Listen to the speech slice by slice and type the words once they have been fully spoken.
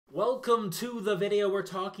Welcome to the video. We're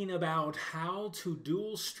talking about how to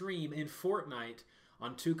dual stream in Fortnite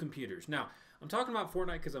on two computers. Now, I'm talking about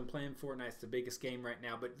Fortnite because I'm playing Fortnite. It's the biggest game right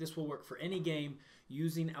now, but this will work for any game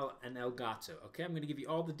using an Elgato. Okay, I'm going to give you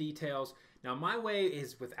all the details. Now, my way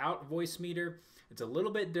is without voice meter. It's a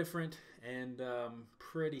little bit different and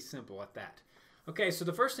pretty simple at that. Okay, so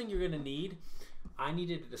the first thing you're going to need, I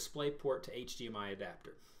needed a display port to HDMI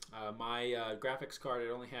adapter. My graphics card,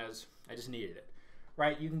 I just needed it.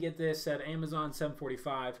 Right, you can get this at Amazon,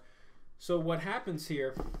 $7.45. So what happens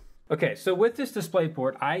here? Okay, so with this display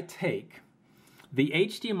port, I take the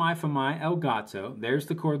HDMI from my Elgato. There's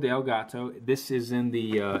the cord, the Elgato. This is in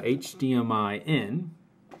the HDMI in.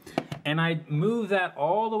 And I move that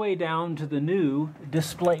all the way down to the new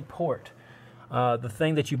display port. The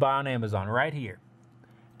thing that you buy on Amazon, right here.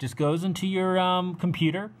 Just goes into your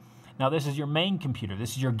computer. Now this is your main computer.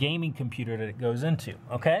 This is your gaming computer that it goes into,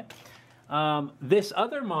 okay? This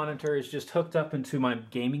other monitor is just hooked up into my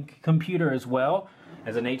gaming computer as well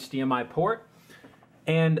as an HDMI port.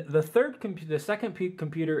 And the second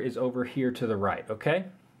computer is over here to the right, okay?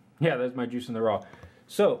 Yeah, there's my juice in the raw.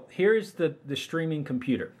 So here's the streaming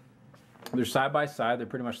computer. They're side by side. They're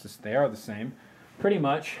pretty much they are the same, pretty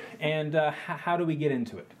much. And how do we get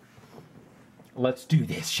into it? Let's do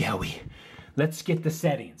this, shall we? Let's get the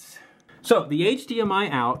settings. So the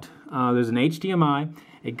HDMI out, there's an HDMI.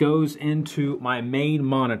 It goes into my main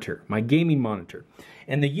monitor, my gaming monitor.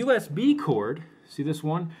 And the USB cord, see this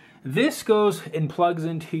one? This goes and plugs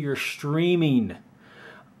into your streaming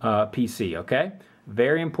PC, okay?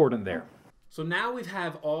 Very important there. So now we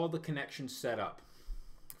have all the connections set up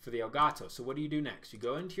for the Elgato. So what do you do next? You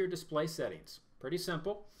go into your display settings. Pretty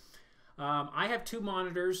simple. I have two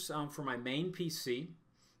monitors for my main PC,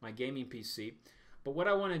 my gaming PC. But what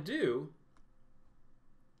I want to do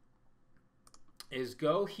is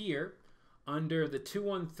go here under the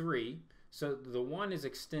 213. So the one is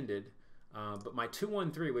extended, but my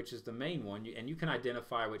 213, which is the main one, and you can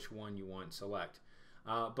identify which one you want to select.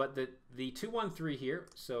 But the 213 here,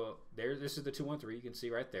 so this is the 213, you can see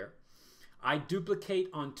right there. I duplicate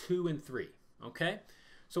on 2 and 3, okay?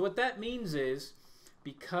 So what that means is,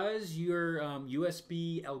 because your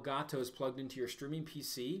USB Elgato is plugged into your streaming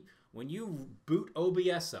PC, when you boot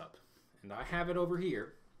OBS up, and I have it over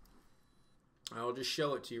here, I'll just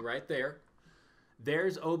show it to you right there.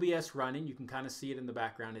 There's OBS running. You can kind of see it in the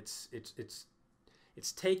background.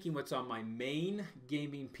 It's taking what's on my main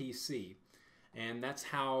gaming PC, and that's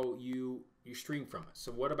how you stream from it.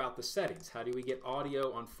 So what about the settings? How do we get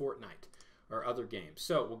audio on Fortnite or other games?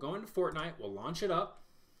 So we'll go into Fortnite. We'll launch it up.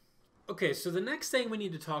 Okay, so the next thing we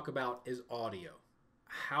need to talk about is audio.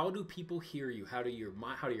 How do people hear you? How do your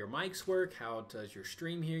mics work? How does your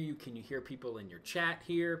stream hear you? Can you hear people in your chat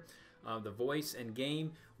here? The voice and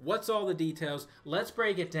game. What's all the details? Let's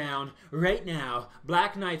break it down right now.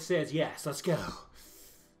 Black Knight says yes. Let's go.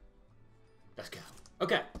 Let's go.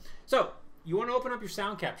 Okay, so you want to open up your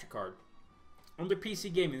sound capture card. Under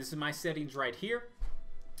PC Gaming, this is my settings right here.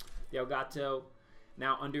 The Elgato.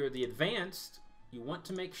 Now under the advanced, you want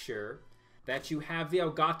to make sure that you have the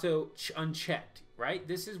Elgato unchecked, right?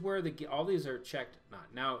 This is where all these are checked.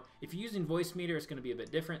 Now, if you're using voice meter, it's going to be a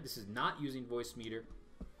bit different. This is not using voice meter.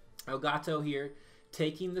 Elgato here,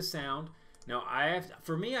 taking the sound. Now,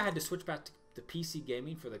 for me, I had to switch back to the PC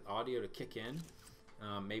Gaming for the audio to kick in.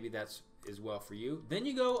 Maybe that's as well for you. Then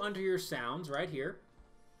you go under your sounds right here.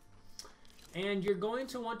 And you're going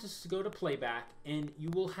to want to go to playback, and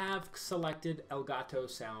you will have selected Elgato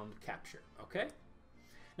sound capture, okay?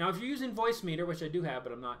 Now, if you're using voice meter, which I do have,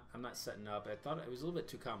 but I'm not setting up. I thought it was a little bit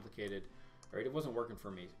too complicated, right? It wasn't working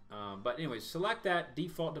for me. But anyways, select that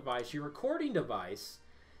default device. Your recording device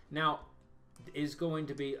now is going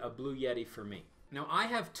to be a Blue Yeti for me. Now, I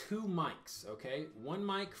have two mics, okay? One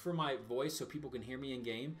mic for my voice so people can hear me in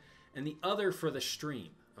game, and the other for the stream,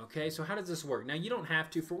 okay? So how does this work? Now, you don't have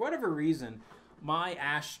to. For whatever reason, my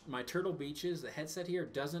Turtle Beaches, the headset here,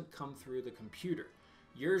 doesn't come through the computer.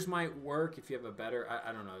 Yours might work if you have a better,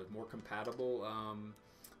 I don't know, more compatible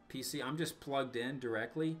PC. I'm just plugged in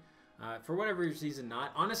directly. For whatever reason,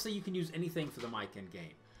 not. Honestly, you can use anything for the mic in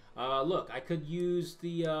game. Look, I could use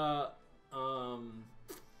the,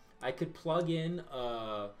 I could plug in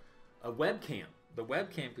a webcam. The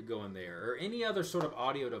webcam could go in there, or any other sort of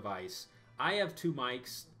audio device. I have two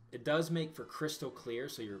mics. It does make for crystal clear,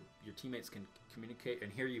 so your teammates can communicate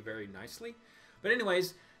and hear you very nicely. But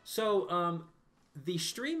anyways, so the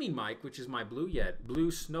streaming mic, which is my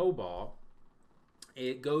Blue Snowball,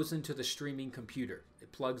 it goes into the streaming computer.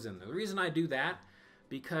 It plugs in. The reason I do that,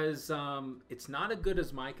 because it's not as good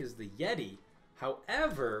as mic as the Yeti.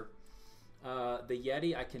 However, the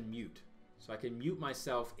Yeti I can mute. So I can mute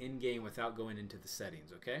myself in-game without going into the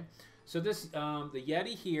settings, okay? So this, the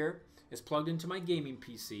Yeti here is plugged into my gaming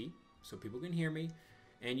PC, so people can hear me.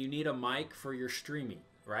 And you need a mic for your streaming,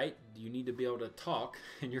 right? You need to be able to talk,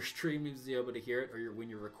 and your stream needs to be able to hear it, or when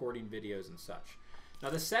you're recording videos and such. Now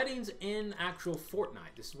the settings in actual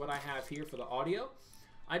Fortnite, this is what I have here for the audio.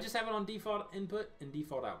 I just have it on default input and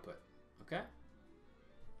default output, okay?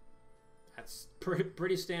 That's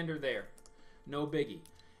pretty standard there. No biggie.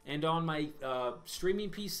 And on my streaming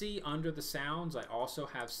PC, under the sounds, I also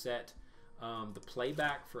have set the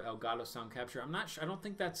playback for Elgato sound capture. I'm not sure. I don't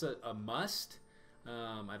think that's a must.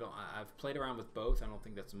 I've played around with both. I don't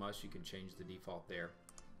think that's a must. You can change the default there.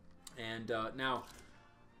 And now,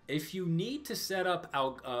 if you need to set up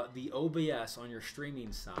the OBS on your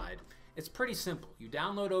streaming side, it's pretty simple. You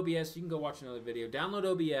download OBS. You can go watch another video. Download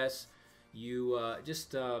OBS. You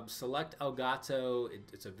just select Elgato.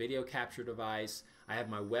 It's a video capture device. I have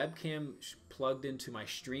my webcam plugged into my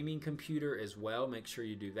streaming computer as well. Make sure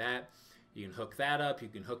you do that. You can hook that up. You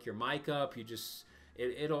can hook your mic up. You just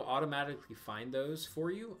it'll automatically find those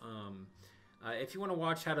for you. If you want to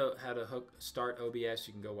watch how to start OBS,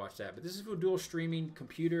 you can go watch that. But this is for dual streaming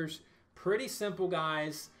computers. Pretty simple,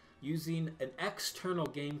 guys. Using an external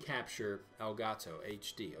game capture Elgato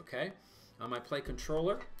HD. Okay. I play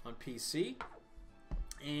controller on PC,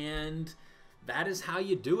 and that is how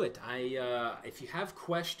you do it. If you have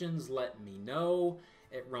questions, let me know.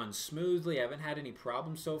 It runs smoothly. I haven't had any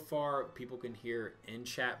problems so far. People can hear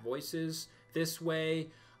in-chat voices this way.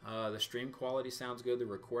 The stream quality sounds good. The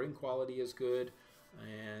recording quality is good.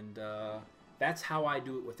 And that's how I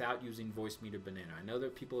do it without using Voicemeeter Banana. I know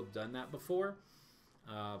that people have done that before,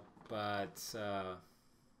 but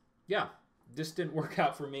yeah, this didn't work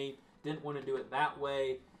out for me. Didn't want to do it that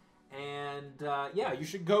way. And yeah, you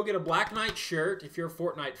should go get a Black Knight shirt if you're a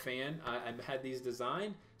Fortnite fan. I had these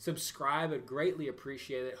designed. Subscribe, I'd greatly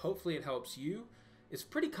appreciate it. Hopefully it helps you. It's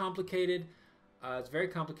pretty complicated. It's very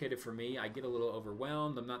complicated for me. I get a little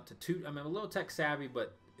overwhelmed. I'm a little tech savvy,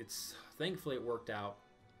 but thankfully it worked out.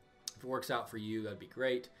 If it works out for you, that'd be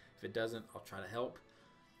great. If it doesn't, I'll try to help.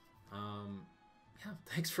 Yeah,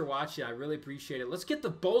 thanks for watching. I really appreciate it. Let's get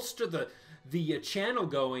bolster the channel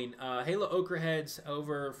going. Halo Okra heads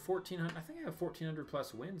over 1,400. I think I have 1,400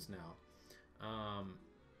 plus wins now.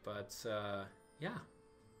 Yeah,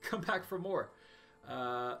 come back for more.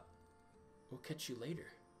 We'll catch you later.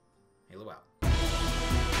 Halo out.